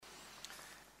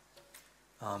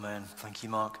Amen. Thank you,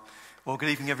 Mark. Well, good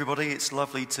evening, everybody. It's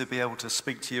lovely to be able to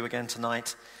speak to you again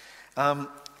tonight.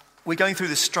 We're going through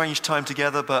this strange time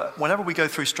together, but whenever we go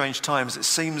through strange times, it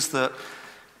seems that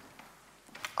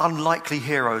unlikely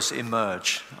heroes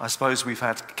emerge. I suppose we've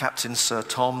had Captain Sir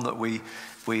Tom that we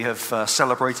have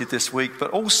celebrated this week, but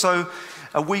also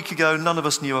a week ago, none of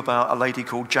us knew about a lady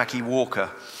called Jackie Walker.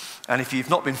 And if you've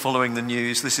not been following the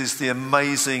news, this is the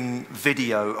amazing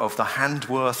video of the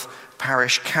Handworth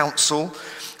Parish Council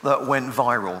that went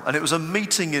viral. And it was a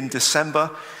meeting in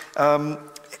December.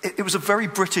 It was a very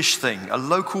British thing, a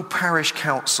local parish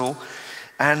council.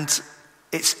 And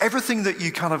it's everything that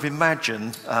you kind of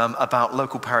imagine about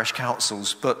local parish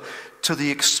councils, but to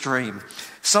the extreme.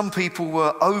 Some people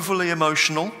were overly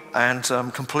emotional and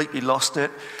completely lost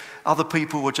it. Other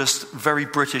people were just very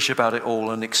British about it all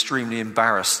and extremely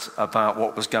embarrassed about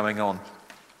what was going on.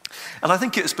 And I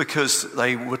think it's because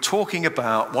they were talking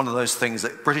about one of those things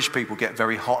that British people get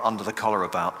very hot under the collar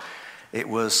about. It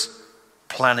was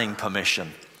planning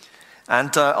permission.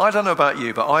 And I don't know about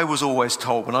you, but I was always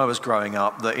told when I was growing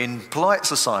up that in polite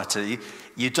society,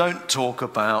 you don't talk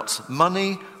about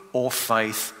money or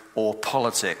faith or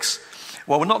politics.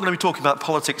 Well, we're not going to be talking about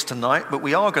politics tonight, but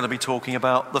we are going to be talking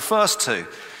about the first two.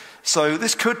 So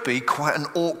this could be quite an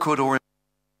awkward or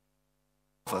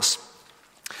of us.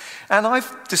 And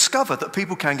I've discovered that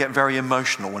people can get very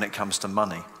emotional when it comes to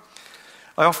money.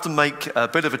 I often make a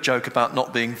bit of a joke about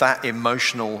not being that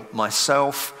emotional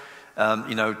myself.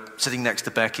 Sitting next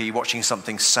to Becky, watching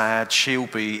something sad, she'll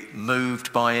be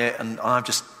moved by it, and I'm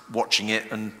just watching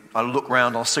it, and I look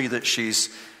around, I'll see that she's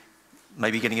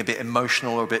maybe getting a bit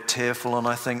emotional or a bit tearful, and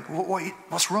I think,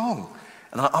 what's wrong?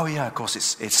 And of course,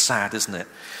 it's sad, isn't it?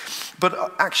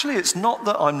 But actually, it's not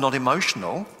that I'm not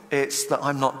emotional, it's that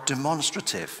I'm not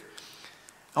demonstrative.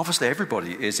 Obviously,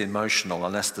 everybody is emotional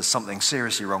unless there's something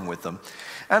seriously wrong with them.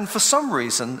 And for some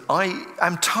reason, I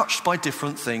am touched by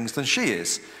different things than she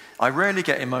is. I rarely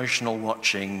get emotional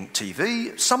watching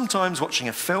TV, sometimes watching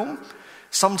a film,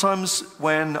 sometimes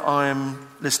when I'm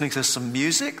listening to some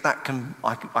music, I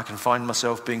can find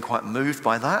myself being quite moved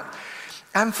by that.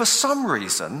 And for some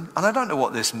reason, and I don't know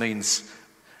what this means,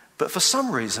 but for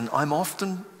some reason, I'm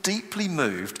often deeply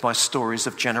moved by stories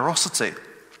of generosity.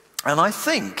 And I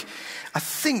think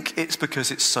it's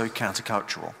because it's so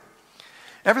countercultural.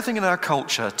 Everything in our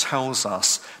culture tells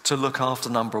us to look after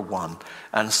number one.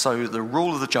 And so the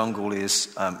rule of the jungle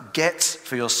is get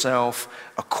for yourself,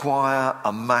 acquire,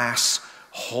 amass,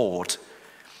 hoard.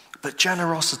 But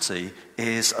generosity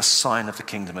is a sign of the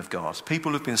kingdom of God.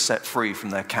 People who've been set free from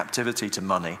their captivity to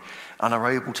money and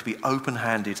are able to be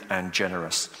open-handed and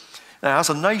generous. Now,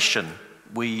 as a nation,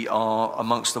 we are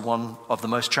amongst one of the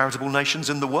most charitable nations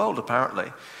in the world,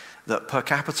 apparently. That per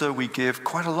capita we give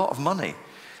quite a lot of money.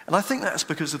 And I think that's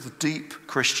because of the deep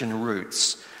Christian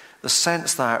roots. The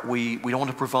sense that we want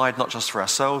to provide not just for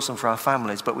ourselves and for our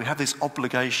families, but we have this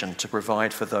obligation to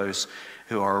provide for those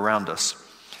who are around us.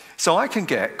 So I can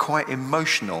get quite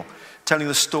emotional telling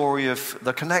the story of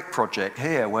the Connect project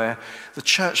here, where the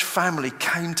church family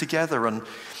came together and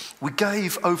we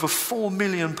gave over £4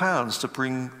 million to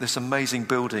bring this amazing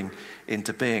building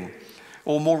into being.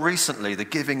 Or more recently, the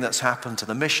giving that's happened to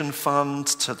the Mission Fund,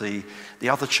 to the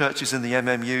other churches in the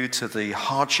MMU, to the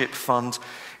Hardship Fund,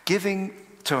 giving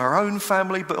to our own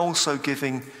family, but also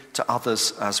giving to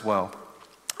others as well.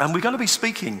 And we're going to be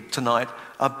speaking tonight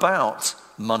about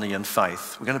money and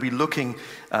faith. We're going to be looking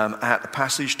at a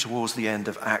passage towards the end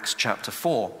of Acts chapter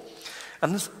 4.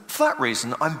 And for that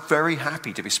reason, I'm very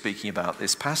happy to be speaking about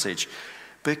this passage,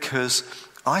 because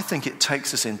I think it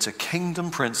takes us into kingdom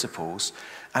principles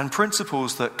and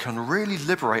principles that can really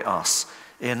liberate us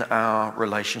in our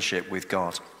relationship with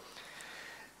God.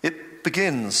 It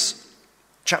begins,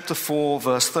 chapter 4,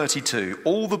 verse 32.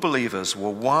 All the believers were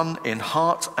one in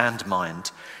heart and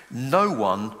mind. No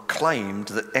one claimed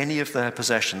that any of their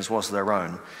possessions was their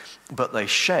own, but they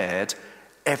shared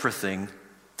everything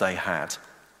they had.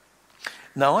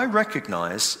 Now, I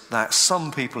recognize that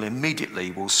some people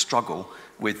immediately will struggle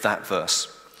with that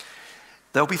verse.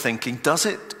 They'll be thinking, does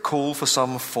it call for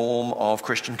some form of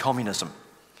Christian communism?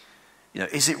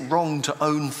 Is it wrong to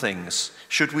own things?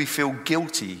 Should we feel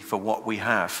guilty for what we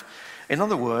have? In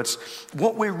other words,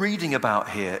 what we're reading about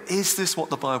here, is this what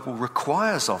the Bible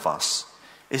requires of us?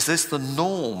 Is this the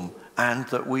norm, and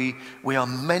that we are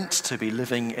meant to be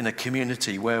living in a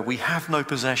community where we have no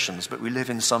possessions, but we live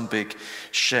in some big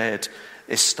shared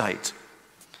estate?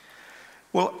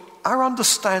 Well, our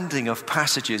understanding of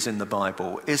passages in the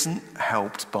Bible isn't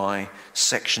helped by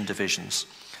section divisions.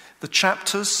 The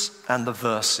chapters and the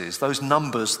verses, those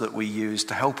numbers that we use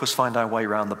to help us find our way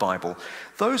around the Bible,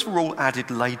 those were all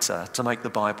added later to make the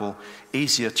Bible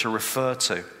easier to refer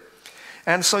to.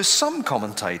 And so some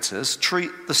commentators treat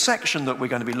the section that we're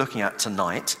going to be looking at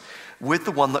tonight with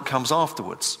the one that comes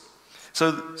afterwards.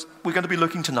 So we're going to be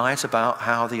looking tonight about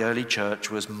how the early church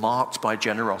was marked by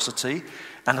generosity,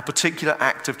 and a particular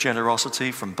act of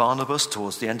generosity from Barnabas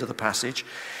towards the end of the passage.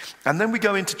 And then we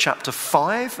go into chapter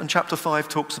 5, and chapter 5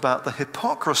 talks about the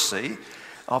hypocrisy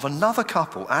of another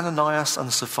couple, Ananias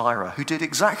and Sapphira, who did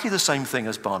exactly the same thing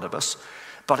as Barnabas,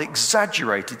 but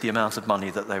exaggerated the amount of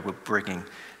money that they were bringing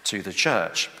to the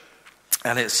church.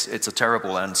 And it's a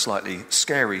terrible and slightly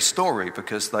scary story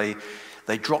because they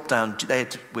drop down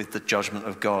dead with the judgment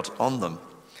of God on them.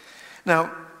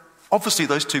 Now, obviously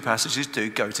those two passages do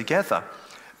go together.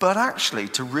 But actually,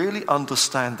 to really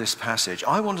understand this passage,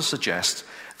 I want to suggest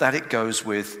that it goes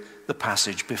with the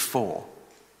passage before.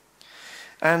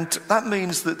 And that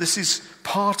means that this is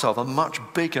part of a much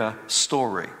bigger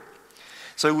story.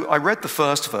 So I read the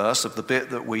first verse of the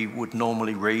bit that we would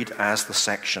normally read as the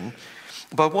section,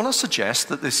 but I want to suggest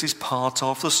that this is part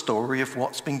of the story of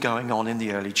what's been going on in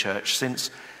the early church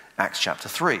since Acts chapter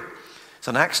 3.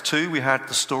 So in Acts 2, we had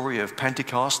the story of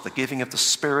Pentecost, the giving of the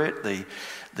Spirit,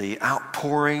 the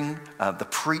outpouring, the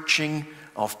preaching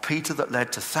of Peter that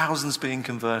led to thousands being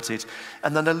converted,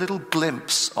 and then a little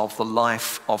glimpse of the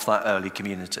life of that early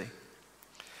community.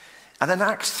 And then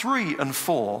Acts 3 and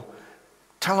 4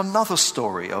 tell another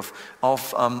story of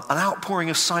an outpouring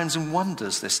of signs and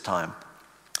wonders this time,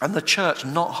 and the church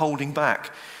not holding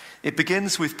back. It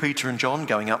begins with Peter and John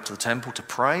going up to the temple to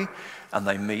pray, and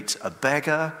they meet a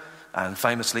beggar. And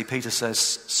famously, Peter says,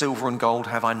 "Silver and gold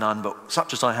have I none, but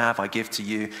such as I have I give to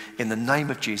you. In the name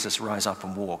of Jesus, rise up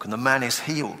and walk." And the man is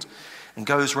healed and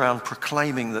goes around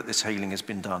proclaiming that this healing has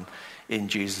been done in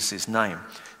Jesus' name.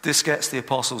 This gets the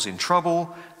apostles in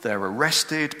trouble. They're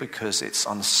arrested because it's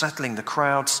unsettling the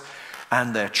crowds,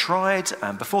 and they're tried.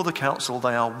 And before the council,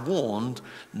 they are warned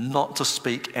not to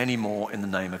speak anymore in the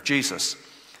name of Jesus.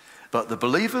 But the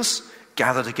believers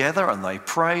gather together and they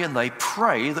pray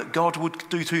that God would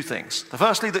do two things.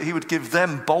 Firstly, that he would give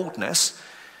them boldness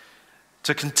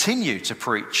to continue to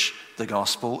preach the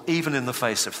gospel even in the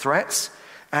face of threats.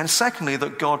 And secondly,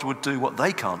 that God would do what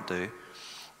they can't do.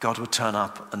 God would turn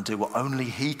up and do what only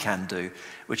he can do,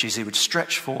 which is he would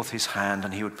stretch forth his hand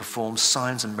and he would perform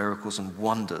signs and miracles and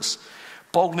wonders.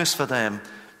 Boldness for them,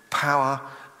 power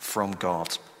from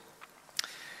God.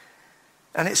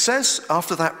 And it says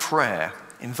after that prayer,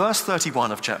 in verse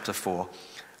 31 of chapter 4,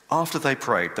 after they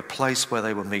prayed, the place where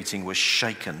they were meeting was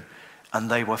shaken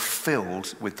and they were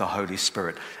filled with the Holy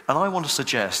Spirit. And I want to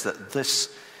suggest that this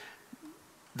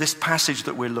passage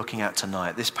that we're looking at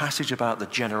tonight, this passage about the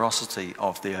generosity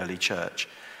of the early church,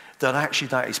 that actually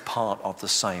that is part of the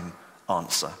same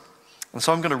answer. And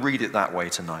so I'm going to read it that way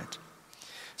tonight.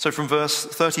 So from verse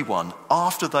 31,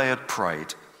 after they had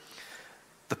prayed,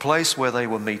 the place where they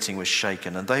were meeting was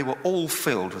shaken, and they were all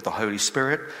filled with the Holy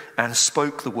Spirit and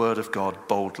spoke the word of God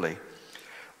boldly.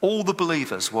 All the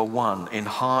believers were one in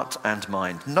heart and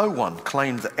mind. No one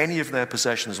claimed that any of their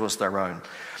possessions was their own,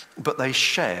 but they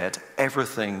shared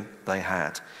everything they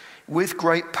had. With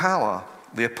great power,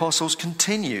 the apostles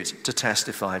continued to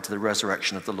testify to the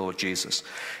resurrection of the Lord Jesus.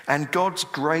 And God's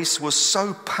grace was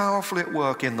so powerfully at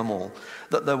work in them all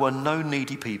that there were no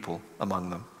needy people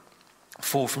among them.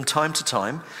 For from time to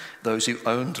time, those who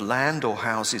owned land or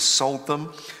houses sold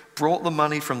them, brought the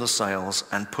money from the sales,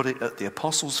 and put it at the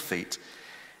apostles' feet,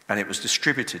 and it was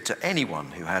distributed to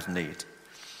anyone who had need.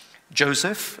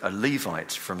 Joseph, a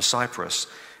Levite from Cyprus,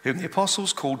 whom the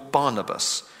apostles called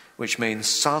Barnabas, which means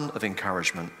son of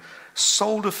encouragement,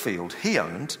 sold a field he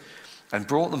owned and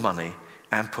brought the money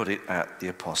and put it at the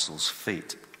apostles'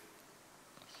 feet.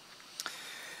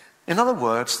 In other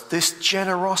words, this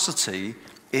generosity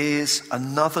is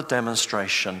another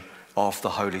demonstration of the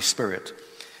Holy Spirit.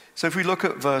 So if we look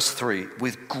at verse 3,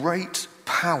 with great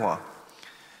power,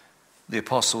 the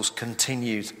apostles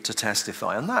continued to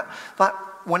testify. And that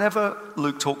whenever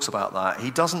Luke talks about that, he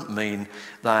doesn't mean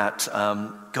that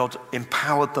God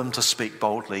empowered them to speak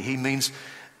boldly. He means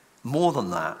more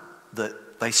than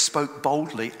that they spoke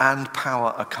boldly and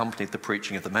power accompanied the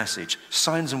preaching of the message.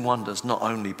 Signs and wonders, not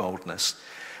only boldness.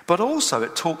 But also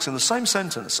it talks in the same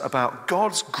sentence about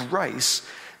God's grace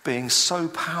being so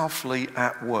powerfully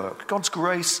at work. God's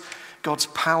grace, God's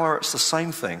power, it's the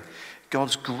same thing.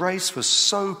 God's grace was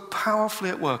so powerfully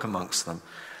at work amongst them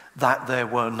that there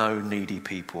were no needy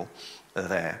people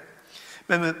there.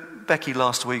 Remember, Becky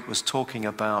last week was talking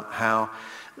about how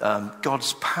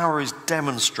God's power is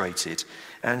demonstrated.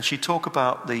 And she talked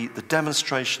about the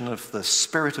demonstration of the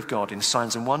Spirit of God in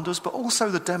signs and wonders, but also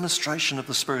the demonstration of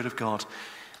the Spirit of God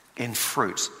in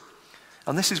fruit.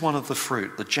 And this is one of the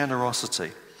fruit, the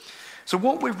generosity. So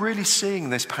what we're really seeing in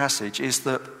this passage is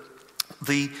that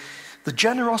the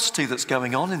generosity that's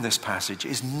going on in this passage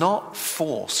is not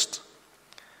forced.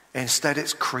 Instead,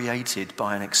 it's created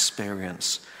by an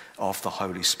experience of the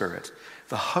Holy Spirit.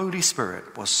 The Holy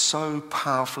Spirit was so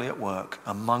powerfully at work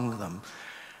among them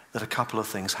that a couple of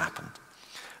things happened.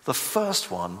 The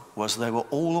first one was they were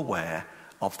all aware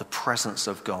of the presence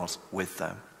of God with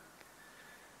them.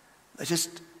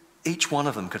 Each one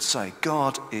of them could say,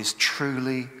 God is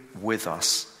truly with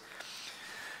us.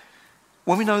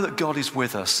 When we know that God is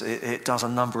with us, it does a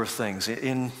number of things.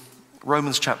 In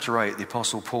Romans chapter 8, the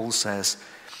Apostle Paul says,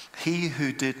 he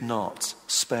who did not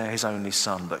spare his only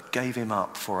son, but gave him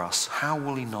up for us, how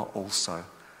will he not also,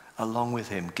 along with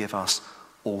him, give us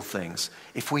all things?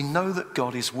 If we know that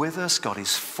God is with us, God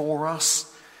is for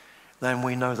us, then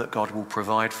we know that God will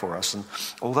provide for us. And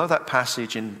although that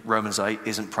passage in Romans 8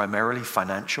 isn't primarily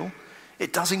financial,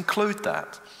 it does include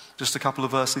that. Just a couple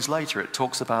of verses later, it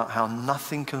talks about how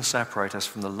nothing can separate us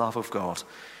from the love of God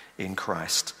in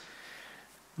Christ.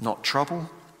 Not trouble,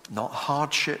 not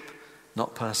hardship,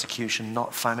 not persecution,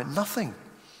 not famine, nothing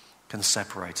can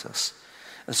separate us.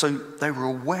 And so they were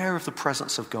aware of the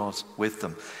presence of God with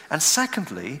them. And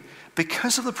secondly,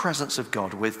 because of the presence of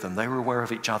God with them, they were aware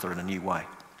of each other in a new way.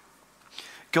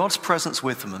 God's presence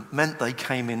with them meant they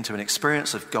came into an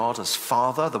experience of God as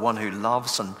Father, the one who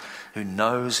loves and who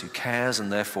knows, who cares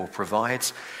and therefore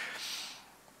provides.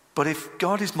 But if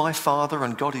God is my Father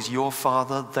and God is your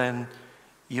Father, then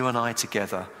you and I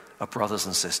together are brothers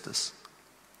and sisters.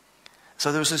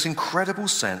 So there was this incredible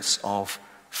sense of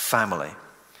family.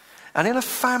 And in a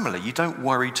family, you don't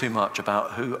worry too much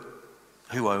about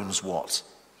who owns what.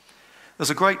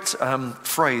 There's a great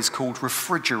phrase called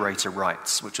refrigerator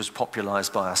rights, which was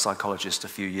popularized by a psychologist a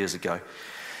few years ago.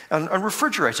 And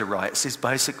refrigerator rights is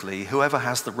basically whoever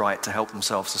has the right to help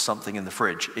themselves to something in the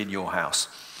fridge in your house.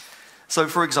 So,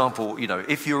 for example,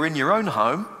 if you're in your own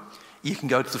home, you can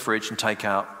go to the fridge and take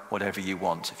out whatever you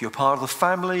want. If you're part of the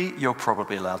family, you're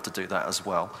probably allowed to do that as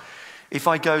well. If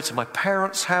I go to my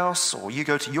parents' house or you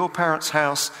go to your parents'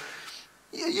 house,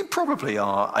 you probably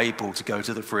are able to go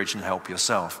to the fridge and help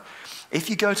yourself. If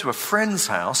you go to a friend's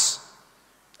house,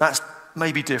 that's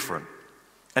maybe different.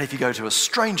 And if you go to a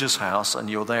stranger's house and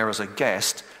you're there as a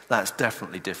guest, that's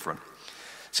definitely different.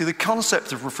 See, the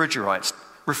concept of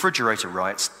refrigerator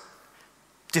rights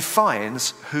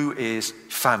defines who is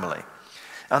family.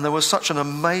 And there was such an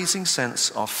amazing sense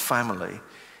of family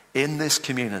in this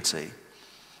community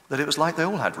that it was like they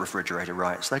all had refrigerator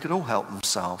rights. They could all help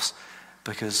themselves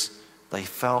because they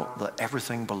felt that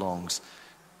everything belongs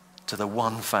to the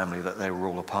one family that they were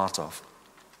all a part of.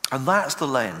 And that's the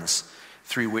lens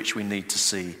through which we need to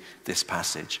see this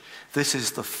passage. This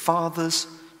is the Father's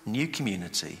new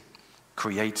community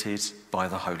created by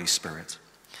the Holy Spirit.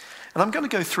 And I'm going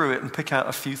to go through it and pick out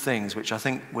a few things which I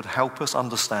think would help us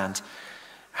understand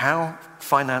how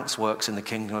finance works in the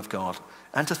kingdom of God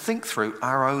and to think through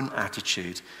our own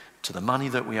attitude to the money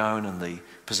that we own and the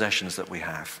possessions that we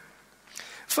have.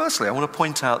 Firstly, I want to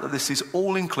point out that this is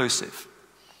all-inclusive.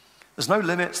 There's no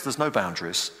limits, there's no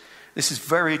boundaries. This is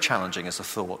very challenging as a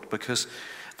thought because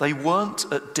they weren't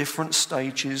at different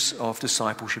stages of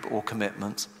discipleship or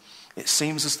commitment. It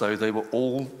seems as though they were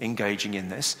all engaging in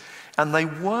this, and they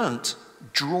weren't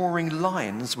drawing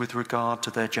lines with regard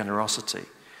to their generosity,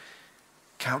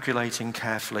 calculating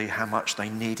carefully how much they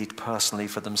needed personally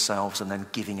for themselves and then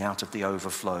giving out of the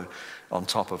overflow on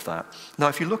top of that. Now,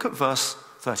 if you look at verse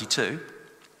 32,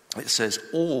 it says,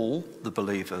 all the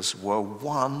believers were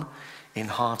one in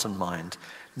heart and mind.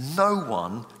 No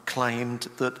one claimed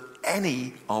that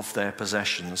any of their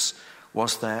possessions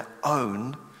was their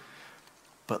own,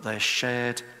 but they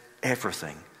shared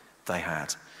everything they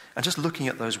had. And just looking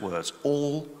at those words,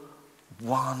 all,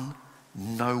 one,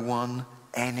 no one,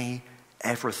 any,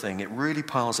 everything, it really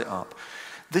piles it up.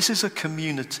 This is a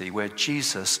community where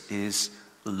Jesus is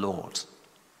Lord.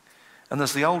 And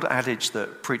there's the old adage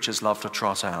that preachers love to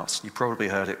trot out. You probably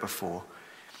heard it before.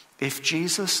 If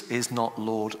Jesus is not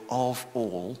Lord of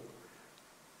all,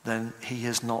 then he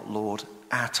is not Lord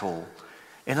at all.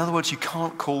 In other words, you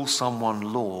can't call someone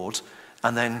Lord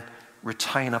and then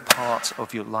retain a part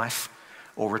of your life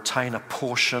or retain a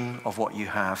portion of what you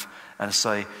have and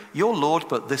say, you're Lord,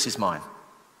 but this is mine.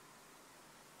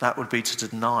 That would be to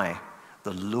deny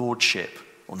the lordship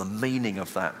or the meaning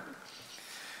of that.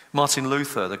 Martin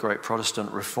Luther, the great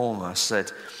Protestant reformer,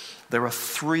 said, there are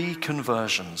three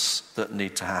conversions that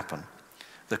need to happen: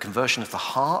 the conversion of the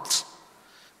heart,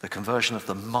 the conversion of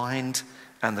the mind,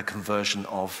 and the conversion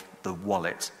of the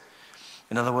wallet.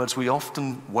 In other words, we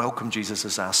often welcome Jesus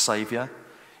as our Savior.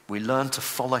 We learn to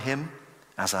follow him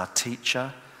as our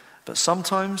teacher. But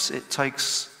sometimes it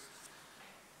takes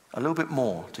a little bit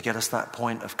more to get us to that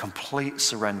point of complete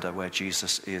surrender where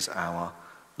Jesus is our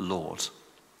Lord.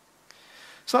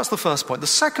 So that's the first point. The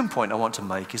second point I want to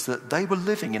make is that they were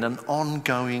living in an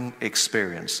ongoing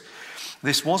experience.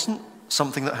 This wasn't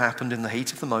something that happened in the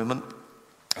heat of the moment.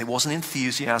 It wasn't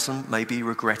enthusiasm, maybe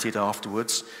regretted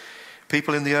afterwards.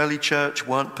 People in the early church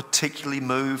weren't particularly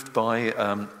moved by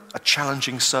a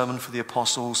challenging sermon for the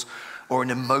apostles or an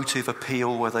emotive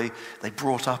appeal where they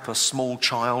brought up a small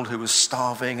child who was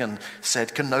starving and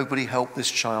said, "Can nobody help this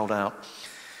child out?"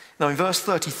 Now in verse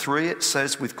 33 it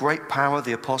says, "With great power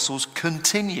the apostles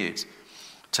continued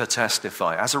to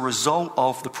testify." As a result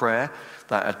of the prayer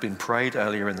that had been prayed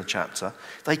earlier in the chapter,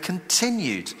 they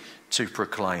continued to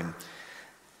proclaim.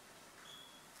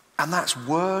 And that's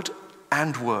word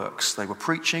and works. They were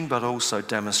preaching but also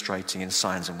demonstrating in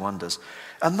signs and wonders.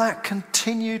 And that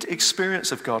continued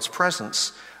experience of God's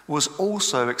presence was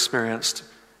also experienced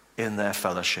in their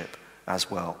fellowship as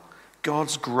well.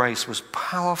 God's grace was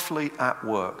powerfully at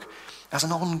work as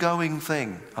an ongoing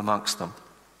thing amongst them.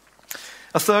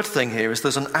 A third thing here is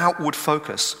there's an outward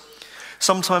focus.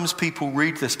 Sometimes people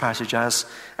read this passage as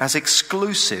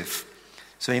exclusive.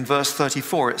 So in verse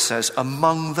 34 it says,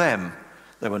 "Among them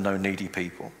there were no needy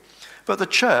people." But the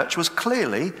church was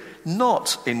clearly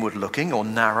not inward looking or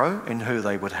narrow in who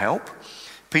they would help.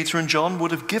 Peter and John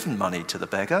would have given money to the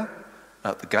beggar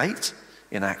at the gate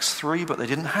in Acts 3, but they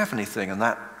didn't have anything, and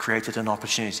that created an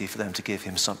opportunity for them to give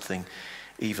him something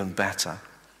even better.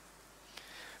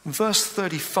 Verse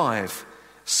 35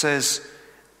 says,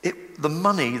 the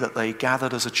money that they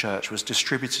gathered as a church was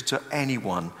distributed to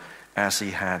anyone as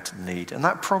he had need. And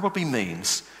that probably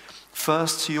means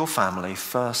first to your family,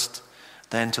 first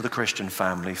then to the Christian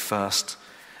family, first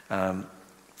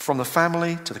from the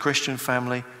family to the Christian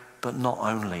family, but not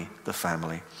only the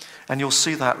family. And you'll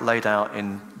see that laid out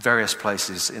in various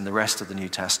places in the rest of the New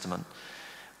Testament,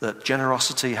 that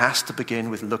generosity has to begin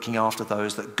with looking after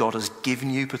those that God has given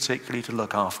you particularly to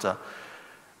look after,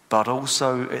 but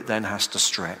also it then has to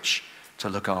stretch to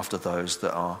look after those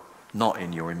that are not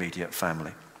in your immediate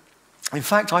family. In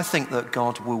fact, I think that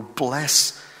God will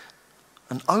bless,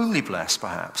 and only bless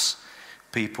perhaps,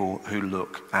 people who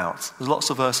look out. There's lots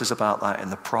of verses about that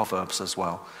in the Proverbs as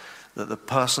well, that the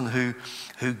person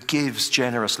who gives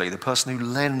generously, the person who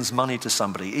lends money to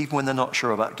somebody, even when they're not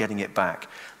sure about getting it back,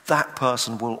 that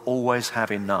person will always have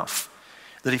enough.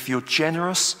 That if you're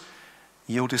generous,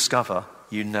 you'll discover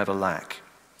you never lack.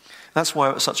 That's why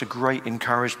it was such a great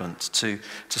encouragement to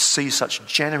see such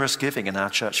generous giving in our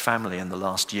church family in the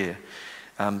last year,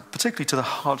 particularly to the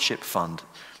hardship fund.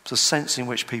 It's a sense in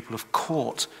which people have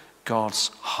caught God's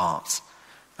heart,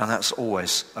 and that's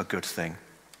always a good thing.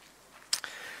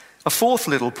 A fourth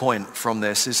little point from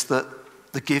this is that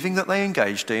the giving that they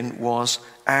engaged in was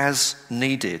as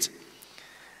needed.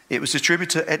 It was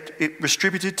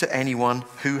distributed to anyone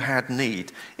who had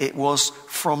need. It was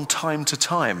from time to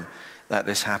time that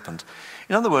this happened.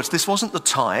 In other words, this wasn't the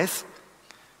tithe,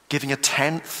 giving a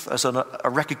tenth as a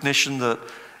recognition that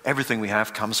everything we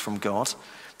have comes from God.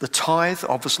 The tithe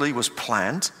obviously was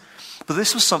planned, but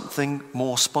this was something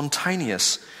more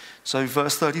spontaneous. So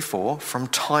verse 34, from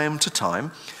time to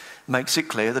time, makes it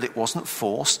clear that it wasn't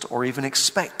forced or even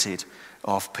expected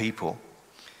of people.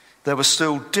 There were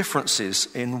still differences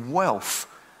in wealth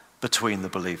between the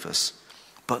believers,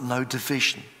 but no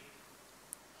division.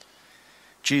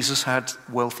 Jesus had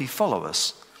wealthy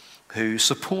followers who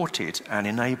supported and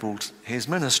enabled his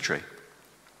ministry.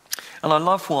 And I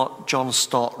love what John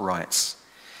Stott writes.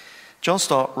 John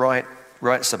Stott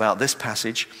writes about this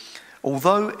passage,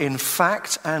 although in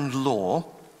fact and law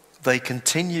they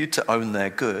continued to own their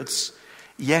goods,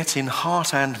 yet in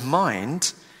heart and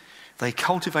mind they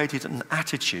cultivated an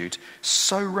attitude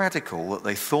so radical that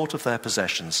they thought of their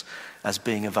possessions as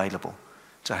being available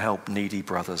to help needy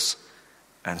brothers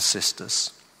and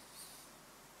sisters.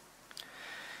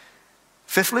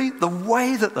 Fifthly, the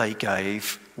way that they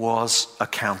gave was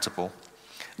accountable.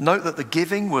 Note that the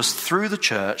giving was through the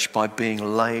church by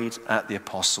being laid at the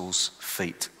apostles'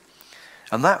 feet.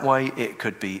 And that way it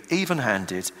could be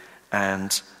even-handed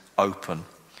and open.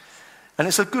 And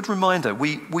it's a good reminder,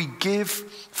 we give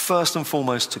first and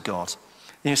foremost to God.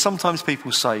 You know, sometimes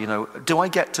people say, do I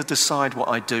get to decide what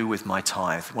I do with my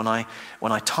tithe? When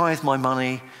I tithe my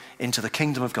money into the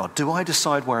kingdom of God, do I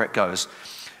decide where it goes?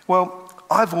 Well,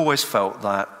 I've always felt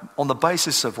that on the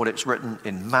basis of what it's written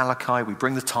in Malachi, we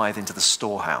bring the tithe into the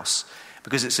storehouse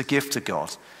because it's a gift to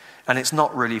God. And it's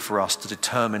not really for us to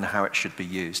determine how it should be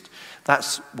used.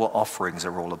 That's what offerings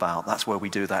are all about. That's where we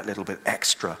do that little bit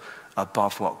extra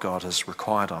above what God has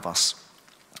required of us.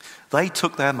 They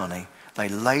took their money, they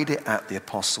laid it at the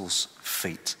apostles'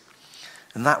 feet.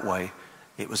 And that way,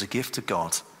 it was a gift to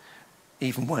God,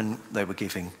 even when they were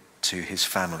giving to his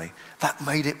family. That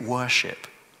made it worship.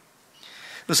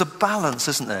 There's a balance,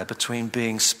 isn't there, between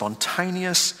being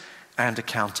spontaneous and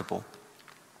accountable.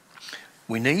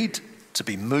 We need to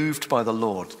be moved by the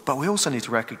Lord, but we also need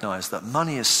to recognize that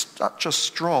money is such a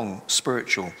strong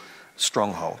spiritual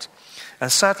stronghold.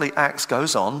 And sadly, Acts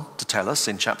goes on to tell us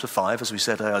in chapter 5, as we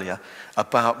said earlier,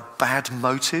 about bad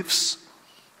motives,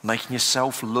 making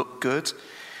yourself look good.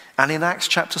 And in Acts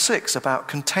chapter 6, about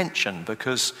contention,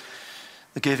 because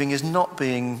the giving is not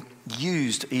being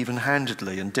used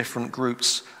even-handedly and different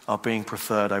groups are being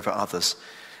preferred over others.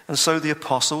 And so the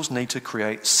apostles need to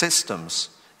create systems.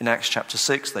 In Acts chapter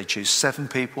 6, they choose 7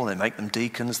 people, they make them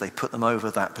deacons, they put them over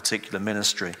that particular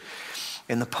ministry.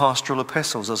 In the pastoral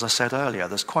epistles, as I said earlier,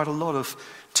 there's quite a lot of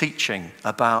teaching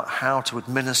about how to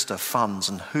administer funds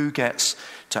and who gets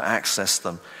to access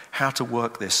them, how to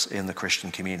work this in the Christian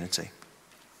community.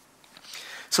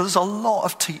 So there's a lot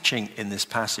of teaching in this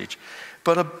passage.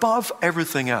 But above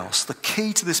everything else, the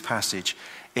key to this passage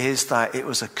is that it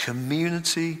was a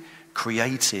community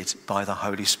created by the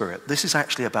Holy Spirit. This is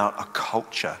actually about a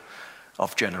culture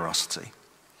of generosity.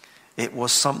 It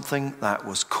was something that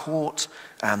was caught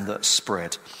and that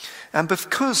spread. And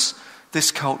because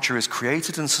this culture is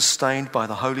created and sustained by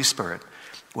the Holy Spirit,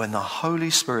 when the Holy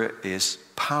Spirit is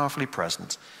powerfully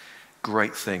present,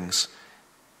 great things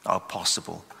are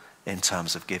possible in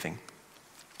terms of giving.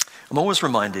 I'm always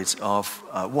reminded of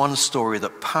one story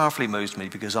that powerfully moves me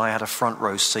because I had a front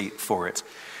row seat for it.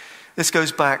 This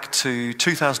goes back to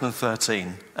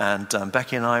 2013, and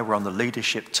Becky and I were on the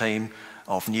leadership team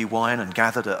of New Wine and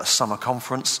gathered at a summer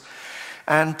conference.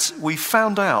 And we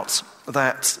found out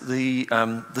that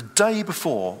the day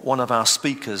before one of our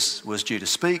speakers was due to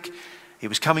speak, he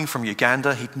was coming from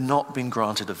Uganda. He'd not been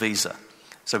granted a visa.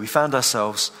 So we found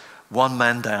ourselves one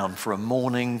man down for a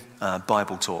morning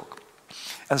Bible talk.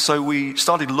 And so we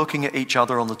started looking at each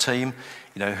other on the team,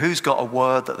 who's got a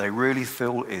word that they really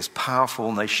feel is powerful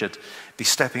and they should be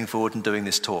stepping forward and doing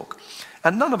this talk.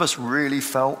 And none of us really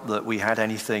felt that we had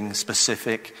anything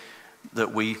specific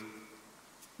that we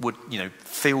would,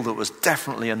 feel that was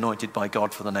definitely anointed by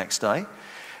God for the next day.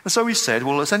 And so we said,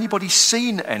 well, has anybody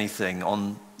seen anything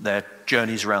on their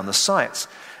journeys around the sites?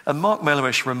 And Mark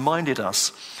Mellowish reminded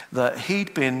us that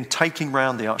he'd been taking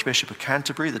round the Archbishop of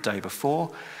Canterbury the day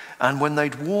before, and when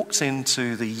they'd walked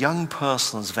into the young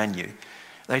person's venue,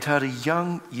 they'd heard a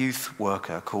young youth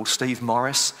worker called Steve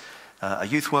Morris, a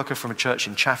youth worker from a church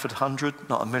in Chafford 100,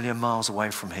 not a million miles away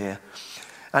from here.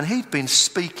 And he'd been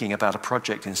speaking about a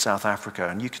project in South Africa,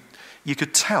 and you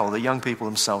could tell the young people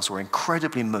themselves were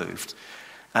incredibly moved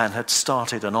and had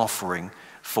started an offering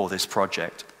for this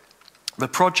project. The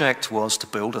project was to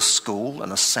build a school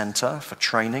and a centre for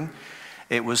training.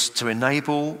 It was to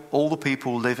enable all the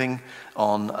people living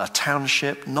on a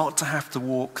township not to have to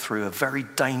walk through a very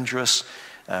dangerous,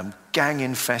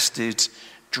 gang-infested,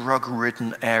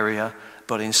 drug-ridden area,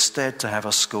 but instead to have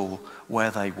a school where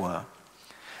they were.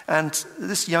 And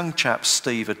this young chap,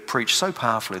 Steve, had preached so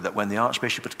powerfully that when the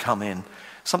Archbishop had come in,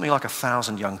 something like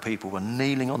 1,000 young people were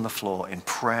kneeling on the floor in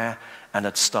prayer and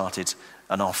had started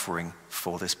an offering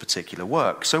for this particular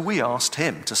work. So we asked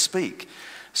him to speak.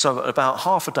 So at about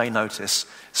half a day notice,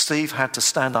 Steve had to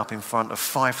stand up in front of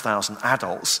 5,000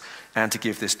 adults and to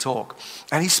give this talk.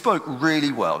 And he spoke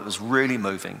really well. It was really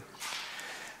moving.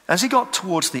 As he got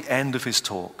towards the end of his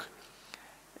talk,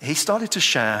 he started to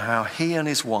share how he and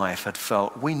his wife had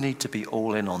felt we need to be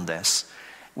all in on this.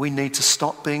 We need to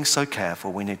stop being so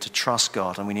careful. We need to trust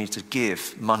God, and we need to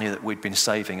give money that we'd been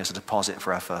saving as a deposit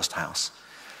for our first house.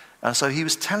 And so he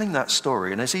was telling that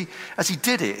story, and as he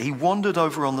did it, he wandered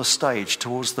over on the stage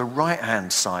towards the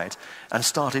right-hand side and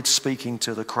started speaking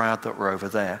to the crowd that were over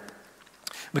there.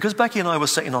 Because Becky and I were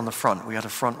sitting on the front, we had a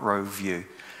front row view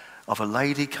of a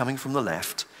lady coming from the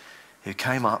left who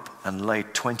came up and laid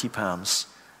 £20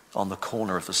 on the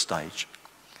corner of the stage.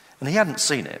 And he hadn't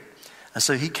seen it, and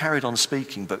so he carried on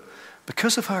speaking, but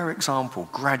because of her example,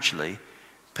 gradually,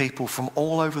 people from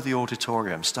all over the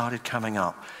auditorium started coming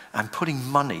up and putting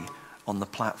money on the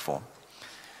platform.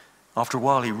 After a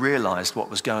while, he realized what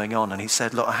was going on, and he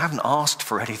said, look, I haven't asked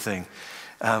for anything,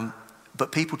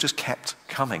 but people just kept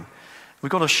coming. We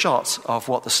got a shot of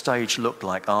what the stage looked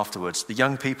like afterwards. The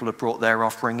young people had brought their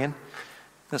offering in.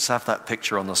 Let's have that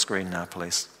picture on the screen now,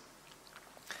 please.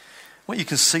 What you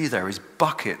can see there is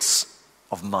buckets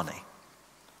of money.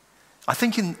 I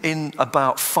think in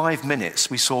about 5 minutes,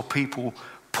 we saw people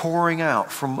pouring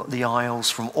out from the aisles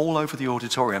from all over the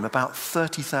auditorium, about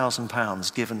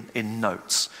 £30,000 given in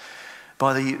notes.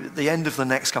 By the end of the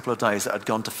next couple of days, that had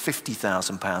gone to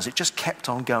 £50,000. It just kept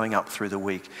on going up through the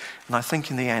week. And I think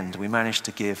in the end, we managed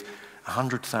to give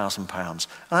 £100,000. And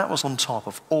that was on top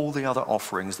of all the other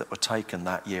offerings that were taken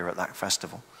that year at that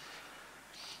festival.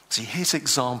 See, his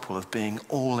example of being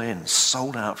all in,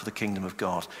 sold out for the kingdom of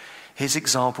God. His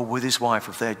example with his wife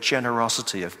of their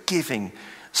generosity, of giving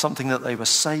something that they were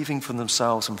saving for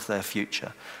themselves and for their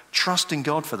future. Trusting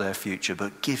God for their future,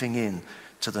 but giving in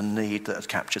to the need that had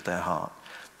captured their heart.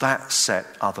 That set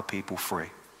other people free.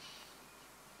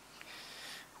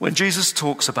 When Jesus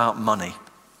talks about money,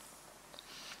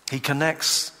 he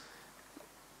connects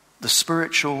the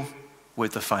spiritual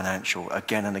with the financial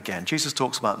again and again. Jesus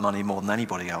talks about money more than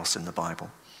anybody else in the Bible.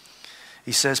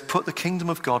 He says, put the kingdom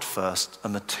of God first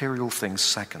and material things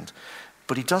second.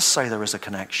 But he does say there is a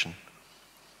connection.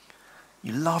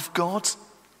 You love God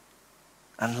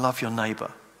and love your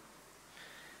neighbor.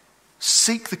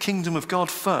 Seek the kingdom of God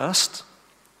first,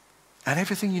 and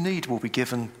everything you need will be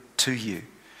given to you.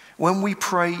 When we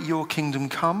pray, your kingdom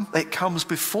come, it comes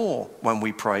before when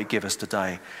we pray, give us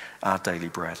today our daily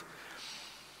bread.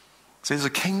 So there's a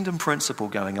kingdom principle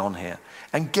going on here.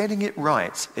 And getting it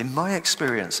right, in my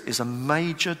experience, is a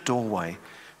major doorway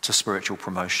to spiritual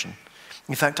promotion.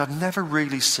 In fact, I've never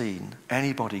really seen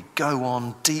anybody go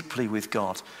on deeply with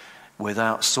God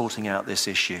without sorting out this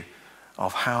issue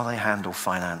of how they handle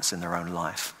finance in their own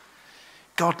life.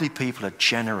 Godly people are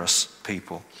generous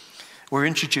people. We're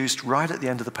introduced right at the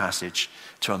end of the passage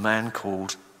to a man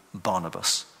called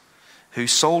Barnabas, who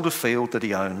sold a field that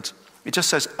he owned. It just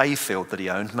says a field that he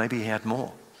owned. Maybe he had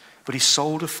more. But he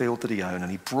sold a field that he owned,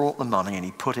 and he brought the money and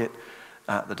he put it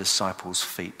at the disciples'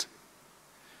 feet.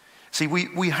 See,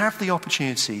 we have the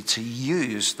opportunity to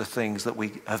use the things that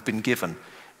we have been given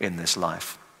in this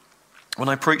life. When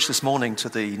I preached this morning to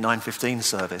the 9:15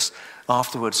 service,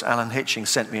 afterwards Alan Hitching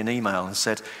sent me an email and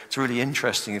said, it's really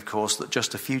interesting, of course, that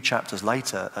just a few chapters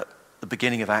later, at the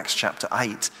beginning of Acts chapter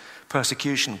 8,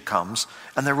 persecution comes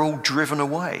and they're all driven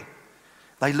away.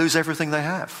 They lose everything they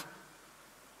have.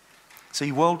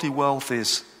 See, worldly wealth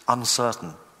is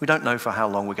uncertain. We don't know for how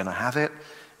long we're going to have it.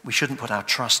 We shouldn't put our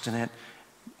trust in it.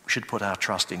 We should put our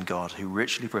trust in God, who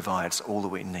richly provides all that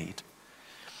we need.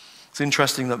 It's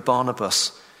interesting that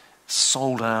Barnabas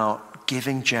sold out,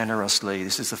 giving generously.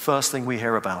 This is the first thing we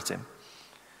hear about him.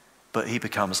 But he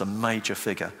becomes a major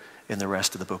figure in the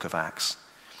rest of the book of Acts.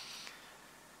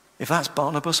 If that's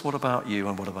Barnabas, what about you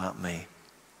and what about me?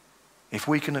 If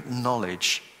we can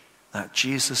acknowledge that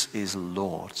Jesus is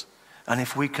Lord, and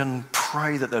if we can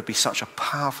pray that there'd be such a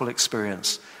powerful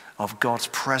experience of God's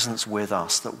presence with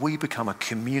us, that we become a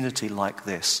community like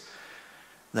this,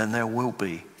 then there will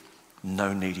be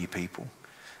no needy people.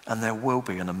 And there will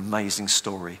be an amazing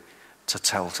story to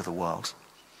tell to the world.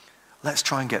 Let's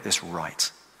try and get this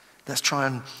right. Let's try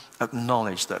and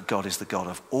acknowledge that God is the God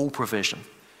of all provision.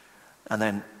 And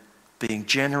then being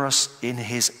generous in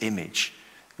his image,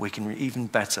 we can even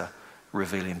better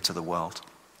reveal him to the world.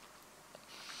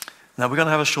 Now we're going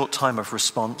to have a short time of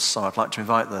response, so I'd like to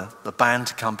invite the band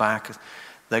to come back.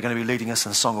 They're going to be leading us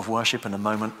in a song of worship in a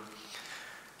moment.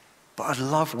 But I'd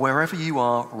love, wherever you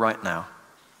are right now,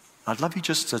 I'd love you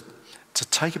just to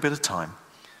take a bit of time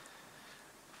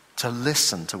to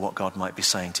listen to what God might be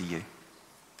saying to you.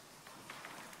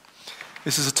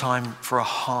 This is a time for a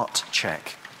heart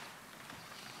check.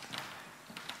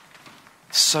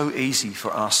 It's so easy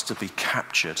for us to be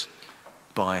captured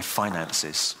by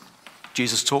finances.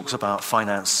 Jesus talks about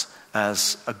finance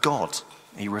as a god.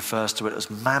 He refers to it as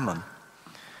mammon.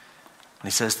 And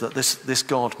he says that this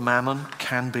god, mammon,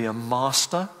 can be a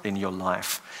master in your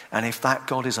life. And if that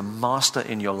God is a master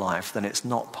in your life, then it's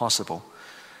not possible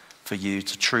for you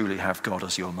to truly have God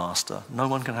as your master. No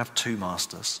one can have two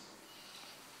masters.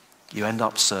 You end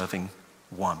up serving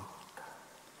one.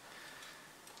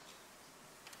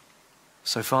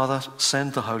 So, Father,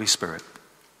 send the Holy Spirit.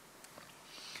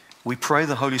 We pray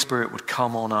the Holy Spirit would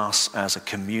come on us as a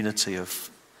community of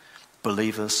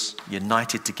believers,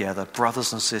 united together,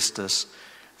 brothers and sisters,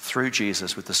 through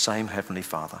Jesus with the same Heavenly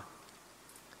Father.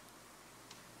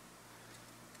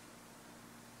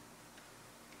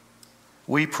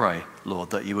 We pray,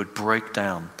 Lord, that you would break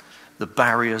down the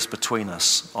barriers between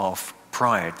us of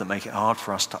pride that make it hard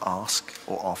for us to ask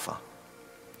or offer.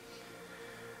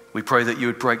 We pray that you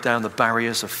would break down the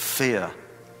barriers of fear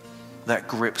that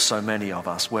grip so many of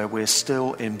us, where we're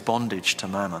still in bondage to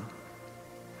mammon.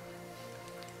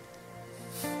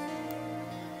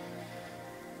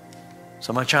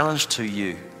 So my challenge to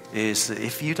you is that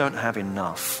if you don't have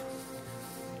enough,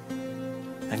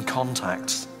 then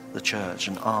contact the church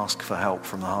and ask for help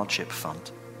from the hardship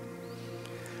fund.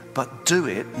 But do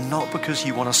it not because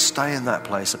you want to stay in that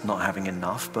place of not having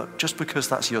enough, but just because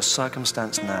that's your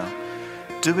circumstance now.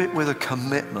 Do it with a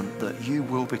commitment that you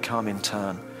will become in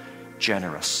turn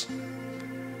generous.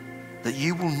 That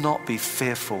you will not be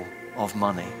fearful of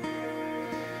money.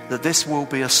 That this will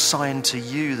be a sign to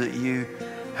you that you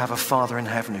have a Father in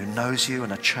heaven who knows you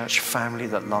and a church family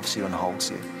that loves you and holds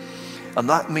you. And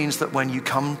that means that when you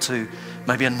come to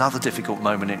maybe another difficult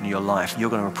moment in your life, you're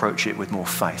going to approach it with more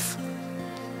faith.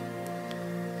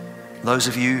 Those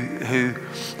of you who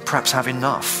perhaps have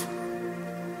enough,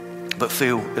 but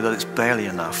feel that it's barely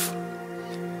enough,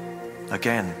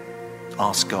 again,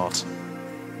 ask God,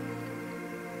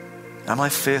 am I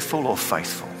fearful or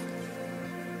faithful?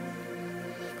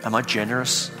 Am I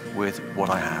generous with what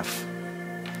I have?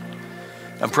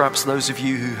 And perhaps those of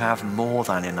you who have more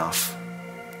than enough,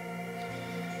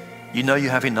 you know you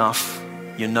have enough,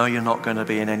 you know you're not going to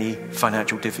be in any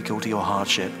financial difficulty or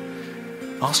hardship.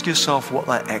 Ask yourself what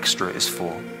that extra is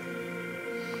for.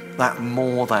 That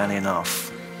more than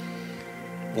enough.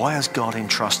 Why has God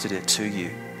entrusted it to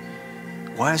you?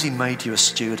 Why has he made you a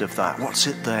steward of that? What's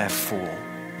it there for?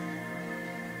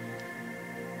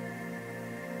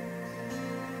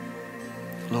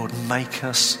 Lord, make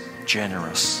us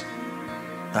generous,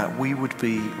 that we would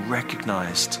be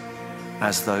recognized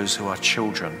as those who are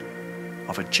children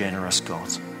of a generous God.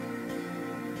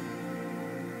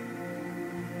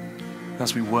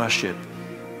 As we worship,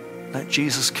 let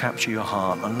Jesus capture your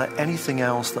heart, and let anything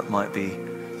else that might be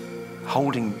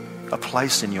holding a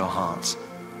place in your heart,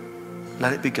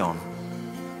 let it be gone.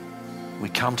 We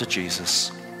come to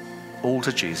Jesus, all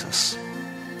to Jesus.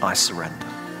 I surrender.